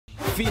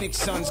Phoenix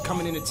Suns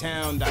coming into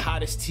town, the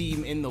hottest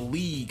team in the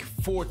league,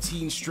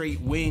 14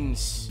 straight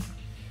wins.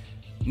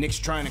 Knicks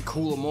trying to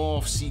cool them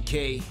off,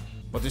 CK.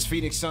 But this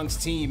Phoenix Suns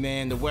team,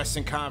 man, the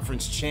Western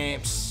Conference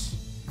champs,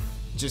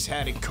 just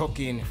had it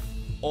cooking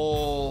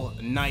all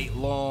night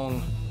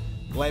long,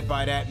 led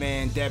by that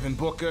man, Devin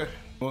Booker.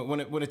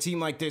 When a team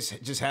like this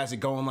just has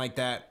it going like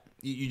that,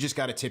 you just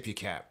got to tip your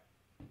cap.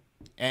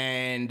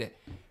 And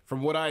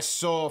from what I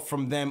saw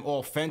from them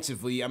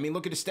offensively, I mean,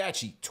 look at the stat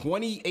sheet.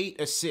 28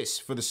 assists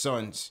for the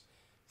Suns,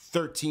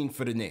 13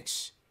 for the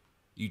Knicks.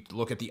 You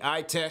look at the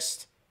eye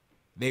test,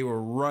 they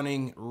were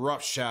running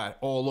roughshod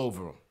all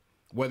over them.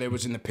 Whether it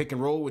was in the pick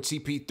and roll with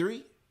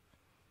CP3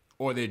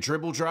 or their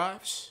dribble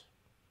drives,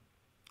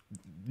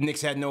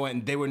 Knicks had no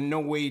end. They were no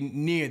way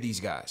near these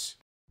guys.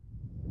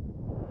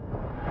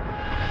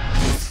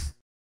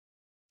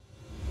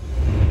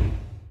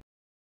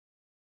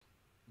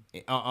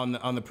 On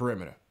the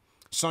perimeter.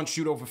 Suns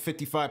shoot over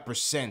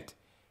 55%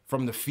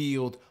 from the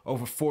field,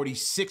 over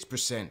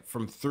 46%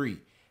 from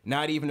three.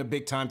 Not even a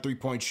big-time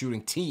three-point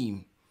shooting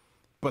team,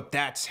 but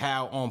that's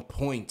how on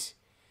point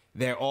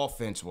their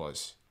offense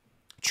was.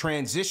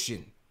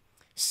 Transition,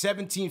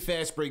 17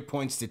 fast break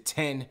points to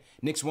 10.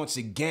 Knicks once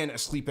again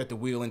asleep at the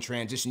wheel in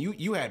transition.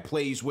 You had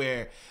plays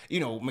where, you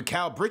know,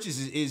 Mikal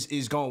Bridges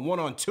is going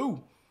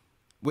 1-on-2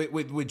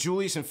 with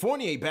Julius and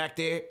Fournier back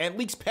there and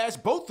leaks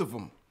past both of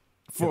them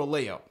for a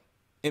layup.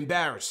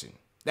 Embarrassing.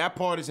 That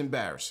part is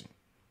embarrassing.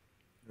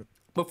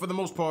 But for the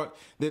most part,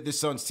 the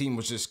Suns team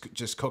was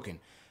just cooking.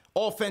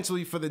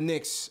 Offensively for the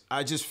Knicks,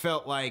 I just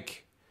felt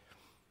like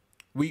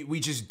we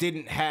just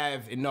didn't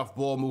have enough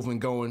ball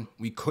movement going.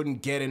 We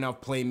couldn't get enough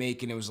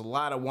playmaking. It was a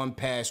lot of one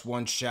pass,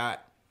 one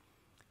shot,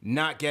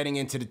 not getting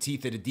into the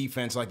teeth of the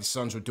defense like the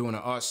Suns were doing to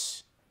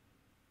us,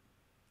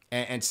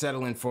 and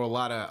settling for a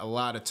lot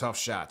of tough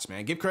shots,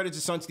 man. Give credit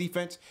to Suns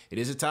defense. It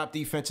is a top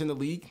defense in the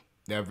league.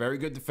 They're a very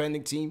good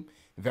defending team,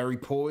 very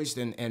poised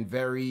and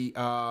very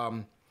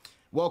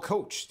well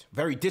coached,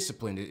 very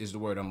disciplined is the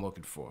word I'm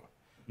looking for.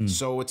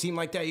 So a team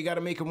like that, you got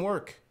to make them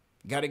work.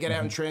 You got to get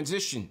out in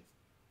transition.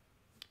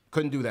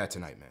 Couldn't do that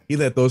tonight, man. He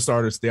let those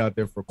starters stay out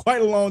there for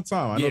quite a long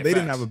time. I know they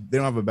facts.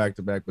 don't have a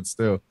back-to-back, but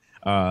still,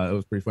 it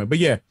was pretty funny. But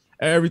yeah,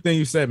 everything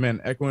you said,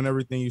 man, echoing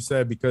everything you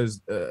said,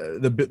 because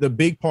the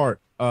big part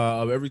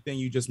of everything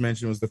you just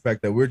mentioned was the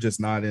fact that we're just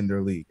not in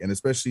their league, and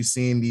especially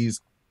seeing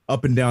these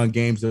up and down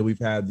games that we've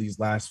had these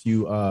last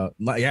few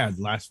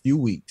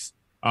weeks.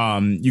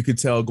 You could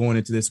tell going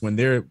into this when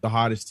they're the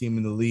hottest team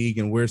in the league,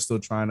 and we're still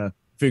trying to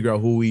figure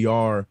out who we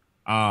are.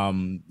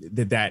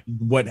 That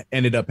what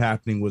ended up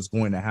happening was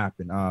going to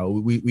happen.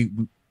 We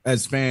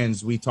as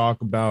fans, we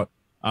talk about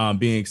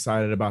being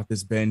excited about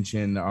this bench,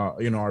 and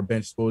our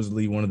bench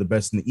supposedly one of the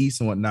best in the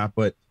East and whatnot.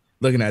 But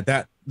looking at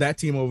that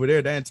team over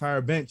there, that entire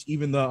bench,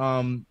 even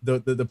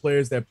the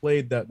players that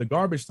played the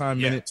garbage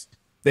time minutes,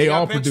 they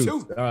all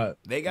produced.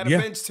 They got a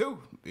bench too.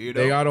 You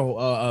know? They got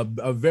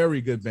a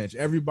very good bench.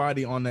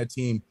 Everybody on that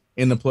team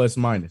in the plus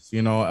minus,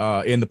 in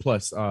the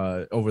plus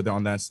over there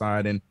on that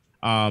side. And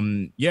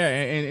and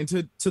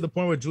to the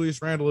point with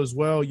Julius Randle as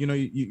well,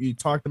 you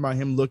talked about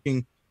him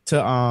looking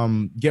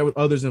to get with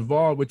others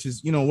involved, which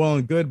is, well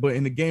and good, but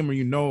in the game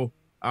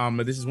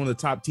where this is one of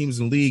the top teams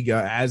in the league,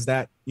 as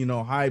that,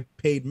 high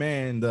paid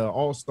man, the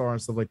all-star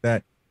and stuff like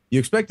that, you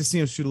expect to see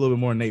him shoot a little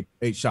bit more than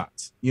eight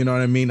shots. You know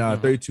what I mean?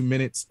 32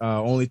 minutes,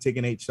 only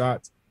taking 8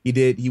 shots.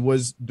 He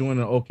was doing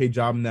an okay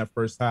job in that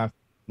first half,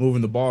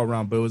 moving the ball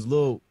around, but it was a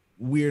little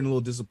weird and a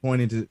little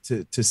disappointing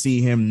to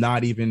see him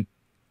not even.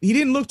 He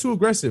didn't look too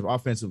aggressive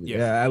offensively,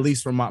 at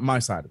least from my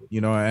side of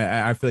it.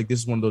 I feel like this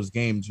is one of those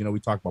games, we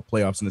talk about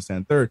playoffs in the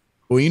second, third.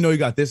 But you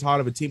got this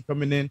hot of a team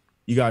coming in,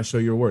 you got to show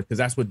your worth. Because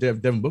that's what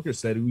Devin Booker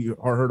said. We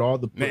heard all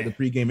the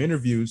pregame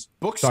interviews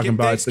talking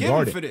about it's the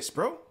guarding. For this,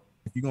 bro.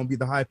 If you're going to be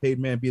the high-paid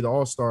man, be the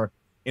all-star,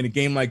 in a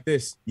game like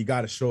this, you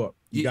got to show up.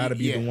 You got to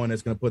be the one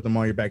that's going to put them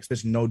on your back,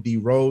 especially no D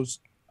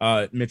Rose.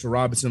 Mitchell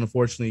Robinson,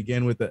 unfortunately,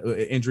 again with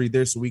the injury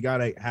there. So we got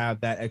to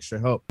have that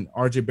extra help. And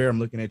RJ Barrett, I'm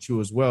looking at you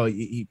as well.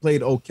 He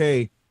played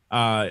okay.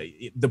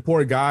 The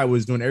poor guy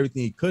was doing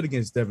everything he could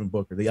against Devin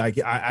Booker.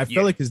 I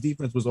felt like his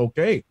defense was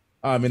okay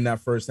in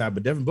that first half,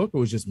 but Devin Booker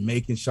was just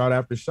making shot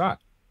after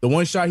shot. The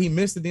one shot he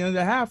missed at the end of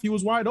the half, he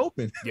was wide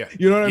open.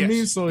 You know what I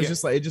mean? So it's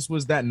just like it just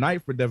was that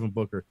night for Devin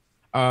Booker.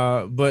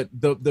 But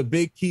the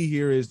big key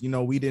here is,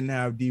 we didn't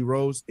have D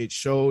Rose. It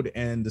showed,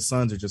 and the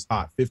Suns are just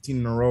hot.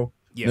 15 in a row.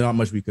 Not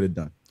much we could have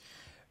done.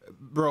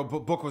 Bro,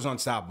 Book was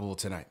unstoppable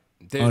tonight.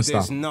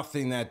 There's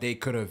nothing that they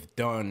could have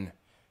done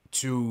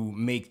to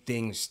make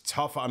things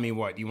tough. I mean,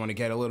 what, you want to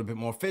get a little bit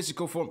more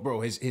physical for him?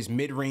 Bro, his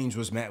mid-range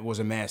was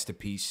a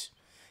masterpiece.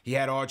 He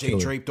had RJ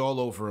draped all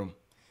over him.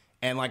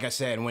 And like I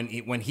said, when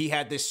he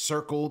had this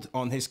circled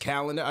on his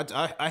calendar,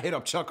 I hit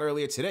up Chuck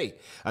earlier today.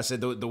 I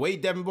said, the way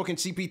Devin Booker and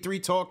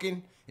CP3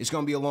 talking, it's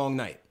going to be a long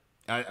night.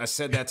 I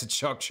said that to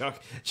Chuck.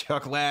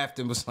 Chuck laughed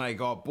and was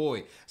like, oh,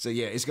 boy. So,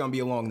 yeah, it's going to be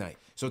a long night.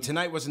 So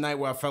tonight was a night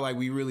where I felt like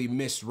we really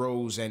missed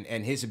Rose and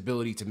his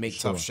ability to make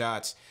tough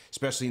shots,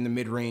 especially in the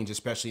mid-range,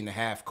 especially in the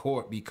half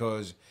court,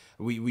 because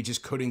we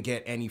just couldn't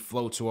get any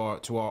flow to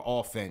our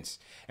offense.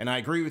 And I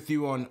agree with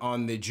you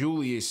on the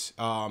Julius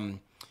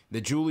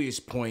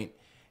point.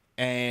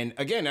 And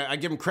again, I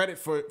give him credit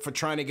for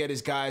trying to get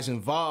his guys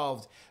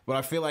involved, but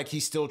I feel like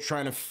he's still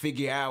trying to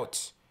figure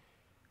out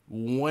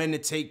when to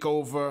take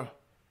over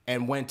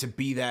and when to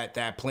be that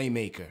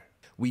playmaker.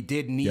 We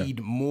did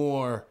need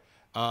more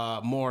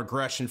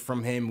aggression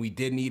from him. We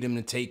did need him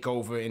to take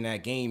over in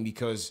that game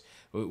because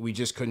we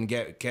just couldn't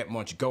get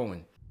much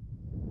going.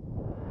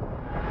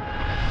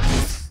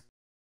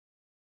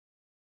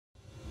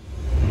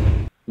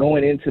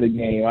 Going into the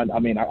game, I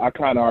mean, I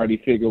kind of already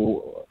figured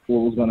what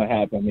was going to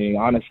happen. I mean,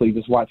 honestly,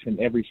 just watching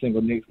every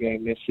single Knicks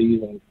game this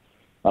season,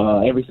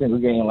 every single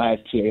game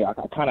last year, I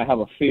kind of have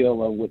a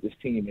feel of what this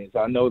team is.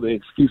 I know the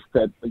excuse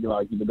that the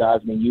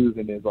guys been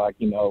using is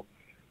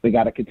they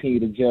got to continue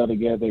to gel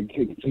together,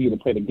 continue to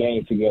play the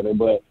game together.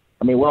 But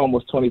I mean, we're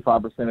almost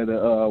 25% of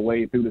the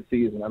way through the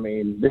season. I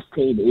mean, this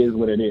team is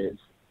what it is.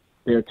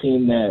 They're a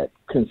team that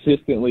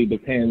consistently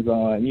depends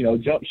on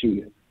jump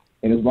shooting.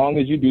 And as long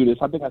as you do this,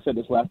 I think I said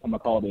this last time I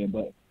called in,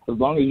 but as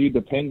long as you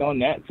depend on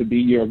that to be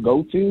your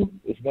go-to,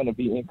 it's going to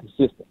be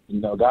inconsistent.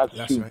 Guys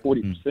shoot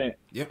 40%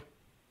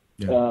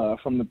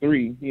 from the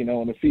three, in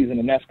the season,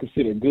 and that's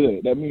considered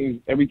good. That means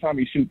every time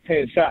you shoot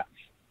 10 shots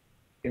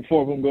and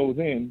 4 of them goes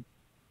in,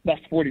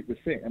 that's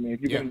 40%. I mean,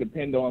 if you're going to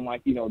depend on,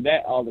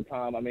 that all the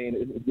time, I mean,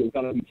 it's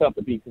going to be tough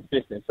to be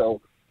consistent. So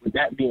with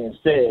that being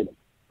said,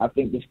 I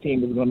think this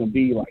team is going to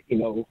be a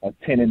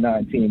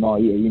 10-9 team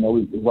all year.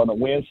 We're going to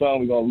win some,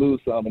 we're going to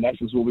lose some, and that's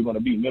just what we're going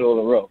to be, middle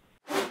of the road.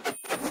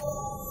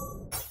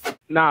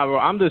 Nah, bro,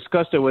 I'm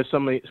disgusted with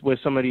some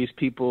of these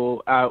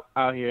people out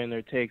here in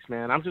their takes,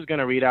 man. I'm just going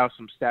to read out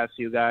some stats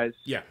to you guys.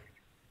 Yeah.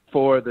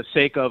 For the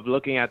sake of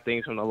looking at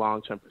things from the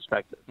long-term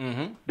perspective.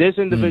 This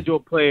individual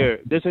player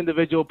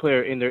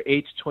in their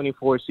age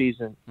 24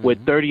 season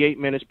with 38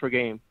 minutes per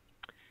game,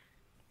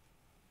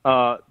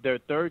 their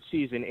third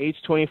season, age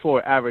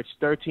 24, averaged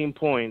 13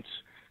 points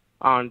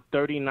on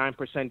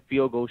 39%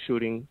 field goal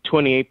shooting,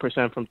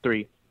 28% from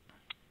three.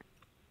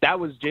 That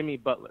was Jimmy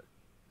Butler.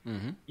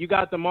 You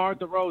got DeMar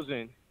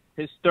DeRozan,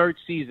 his third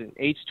season,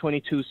 age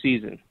 22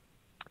 season,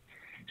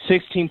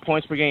 16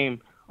 points per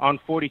game on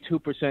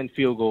 42%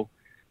 field goal,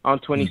 on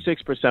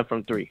 26%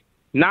 from three.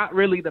 Not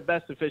really the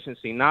best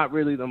efficiency, not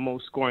really the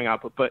most scoring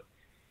output, but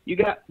we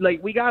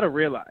got to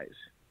realize,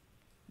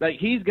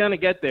 he's going to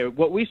get there.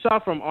 What we saw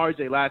from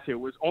RJ last year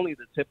was only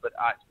the tip of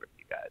the iceberg,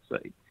 you guys.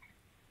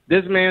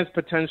 This man's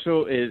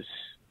potential is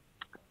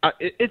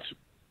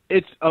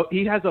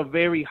he has a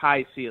very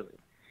high ceiling.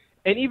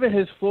 And even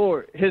his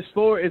floor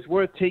is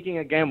worth taking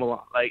a gamble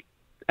on.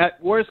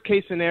 At worst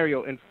case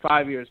scenario, in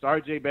 5 years,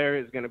 RJ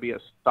Barrett is going to be a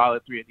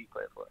solid 3-and-D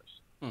player for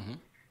us.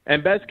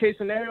 And best case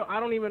scenario, I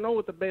don't even know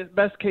what the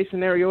best case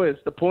scenario is.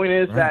 The point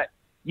is that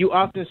you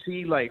often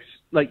see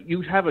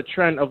you have a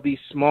trend of these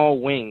small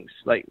wings,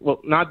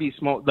 not these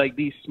small,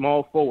 these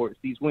small forwards,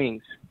 these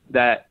wings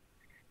that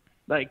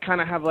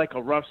kind of have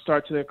a rough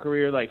start to their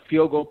career,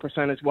 field goal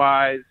percentage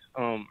wise.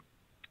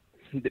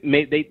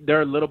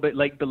 They're a little bit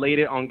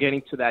belated on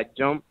getting to that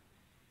jump,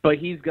 but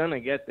he's gonna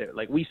get there.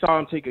 We saw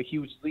him take a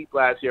huge leap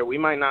last year. We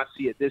might not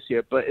see it this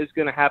year, but it's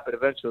gonna happen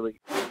eventually.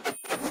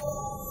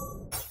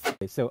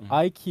 So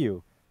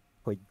IQ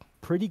played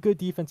pretty good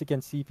defense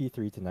against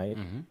CP3 tonight.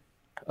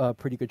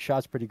 Pretty good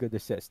shots, pretty good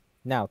assists.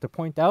 Now, to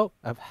point out,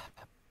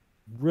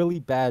 really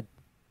bad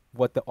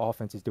what the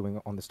offense is doing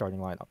on the starting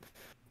lineup.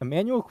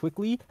 Emmanuel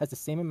Quickley has the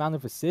same amount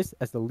of assists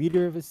as the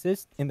leader of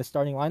assists in the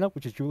starting lineup,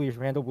 which is Julius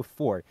Randle with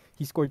 4.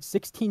 He scored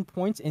 16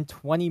 points in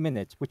 20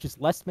 minutes, which is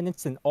less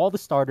minutes than all the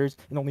starters,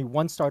 and only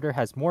one starter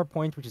has more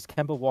points, which is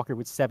Kemba Walker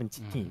with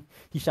 17.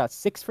 He shot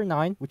 6 for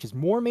 9, which is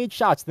more made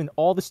shots than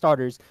all the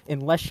starters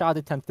and less shot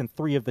attempts than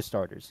 3 of the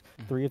starters.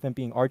 3 of them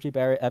being RJ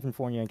Barrett, Evan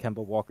Fournier, and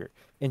Kemba Walker.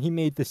 And he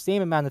made the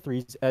same amount of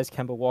threes as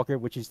Kemba Walker,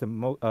 which is the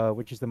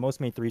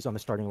most made threes on the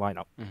starting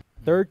lineup.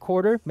 Third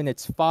quarter,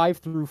 minutes 5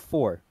 through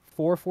 4.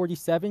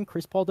 4:47,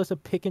 Chris Paul does a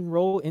pick and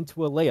roll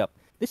into a layup.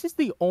 This is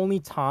the only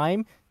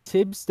time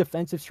Tibbs'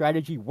 defensive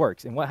strategy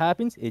works. And what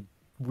happens?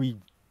 We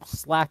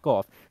slack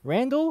off.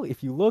 Randle,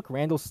 if you look,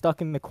 Randle's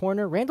stuck in the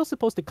corner. Randle's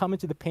supposed to come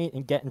into the paint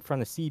and get in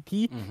front of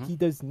CP. He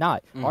does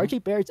not.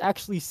 RJ Barrett's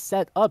actually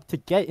set up to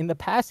get in the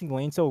passing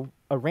lane, so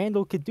a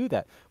Randle could do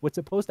that. What's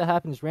supposed to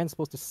happen is Randle's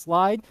supposed to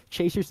slide.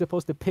 Chaser's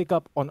supposed to pick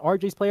up on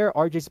RJ's player.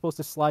 RJ's supposed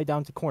to slide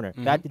down to corner.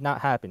 That did not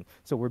happen,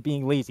 so we're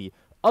being lazy.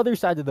 Other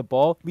side of the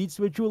ball leads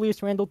to a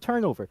Julius Randle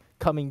turnover.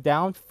 Coming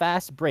down,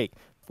 fast break.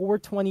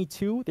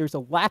 4:22, there's a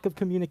lack of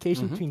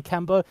communication between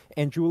Kemba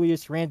and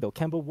Julius Randle.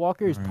 Kemba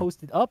Walker is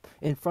posted up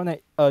in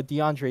front of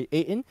DeAndre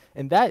Ayton,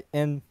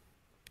 and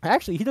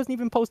actually, he doesn't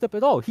even post up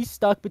at all. He's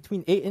stuck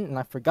between Ayton, and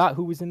I forgot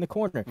who was in the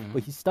corner,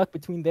 but he's stuck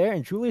between there,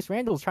 and Julius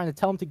Randle is trying to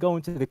tell him to go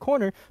into the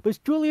corner, but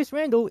Julius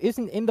Randle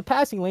isn't in the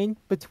passing lane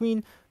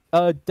between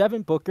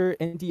Devin Booker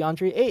and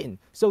DeAndre Ayton.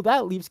 So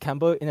that leaves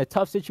Kemba in a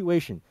tough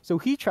situation. So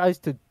he tries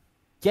to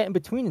get in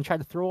between and try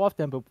to throw off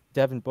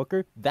Devin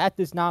Booker. That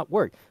does not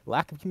work.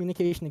 Lack of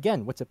communication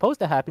again. What's supposed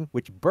to happen,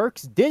 which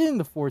Burks did in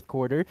the fourth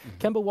quarter,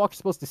 Kemba Walker's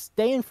supposed to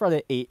stay in front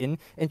of Ayton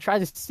and try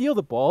to steal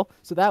the ball,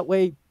 so that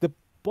way the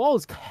ball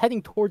is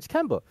heading towards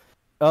Kemba.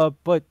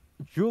 But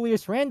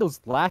Julius Randle's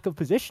lack of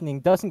positioning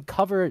doesn't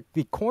cover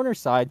the corner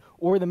side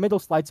or the middle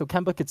slide, so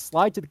Kemba could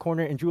slide to the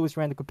corner and Julius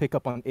Randle could pick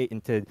up on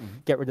Ayton to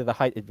get rid of the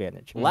height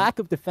advantage. Lack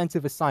of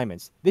defensive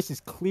assignments. This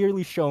is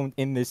clearly shown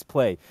in this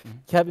play.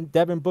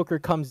 Devin Booker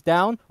comes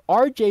down.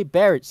 RJ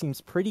Barrett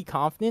seems pretty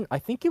confident. I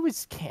think it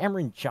was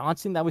Cameron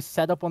Johnson that was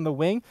set up on the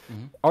wing.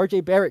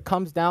 RJ Barrett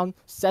comes down,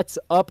 sets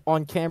up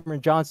on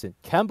Cameron Johnson.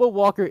 Kemba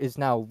Walker is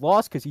now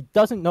lost because he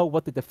doesn't know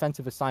what the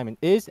defensive assignment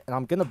is, and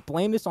I'm going to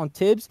blame this on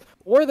Tibbs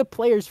or the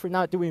players for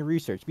not doing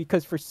research,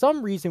 because for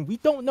some reason we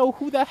don't know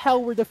who the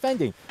hell we're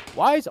defending.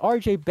 Why is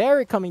RJ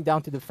Barrett coming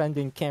down to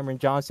defending Cameron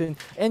Johnson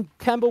and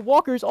Kemba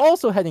Walker is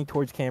also heading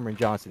towards Cameron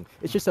Johnson?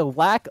 It's just a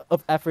lack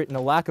of effort and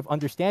a lack of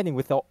understanding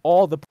with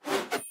all the...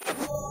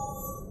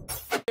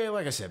 Yeah,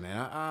 like I said,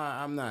 man,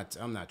 I'm not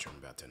tripping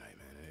about tonight,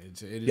 man.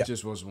 It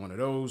just was one of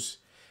those.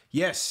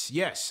 Yes.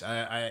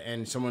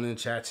 And someone in the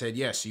chat said,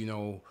 yes, you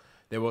know,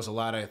 there was a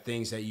lot of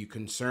things that you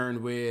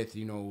concerned with,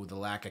 you know, the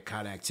lack of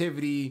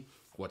connectivity.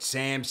 What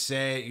Sam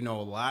said, you know,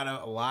 a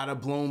lot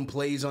of blown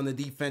plays on the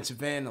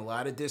defensive end, a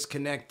lot of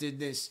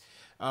disconnectedness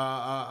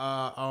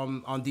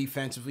on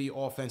defensively,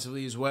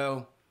 offensively as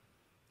well.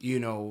 You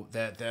know,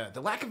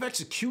 the lack of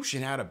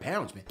execution out of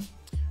bounds, man.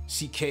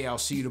 CK, I'll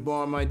see you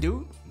tomorrow, my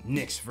dude.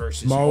 Knicks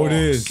versus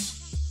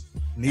Hawks.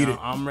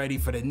 I'm ready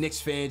for the Knicks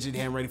fans in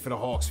here. I'm ready for the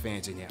Hawks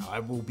fans in here. I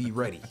will be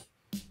ready.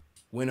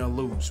 Win or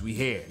lose, we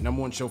here.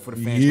 #1 show for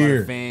the fans by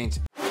the fans.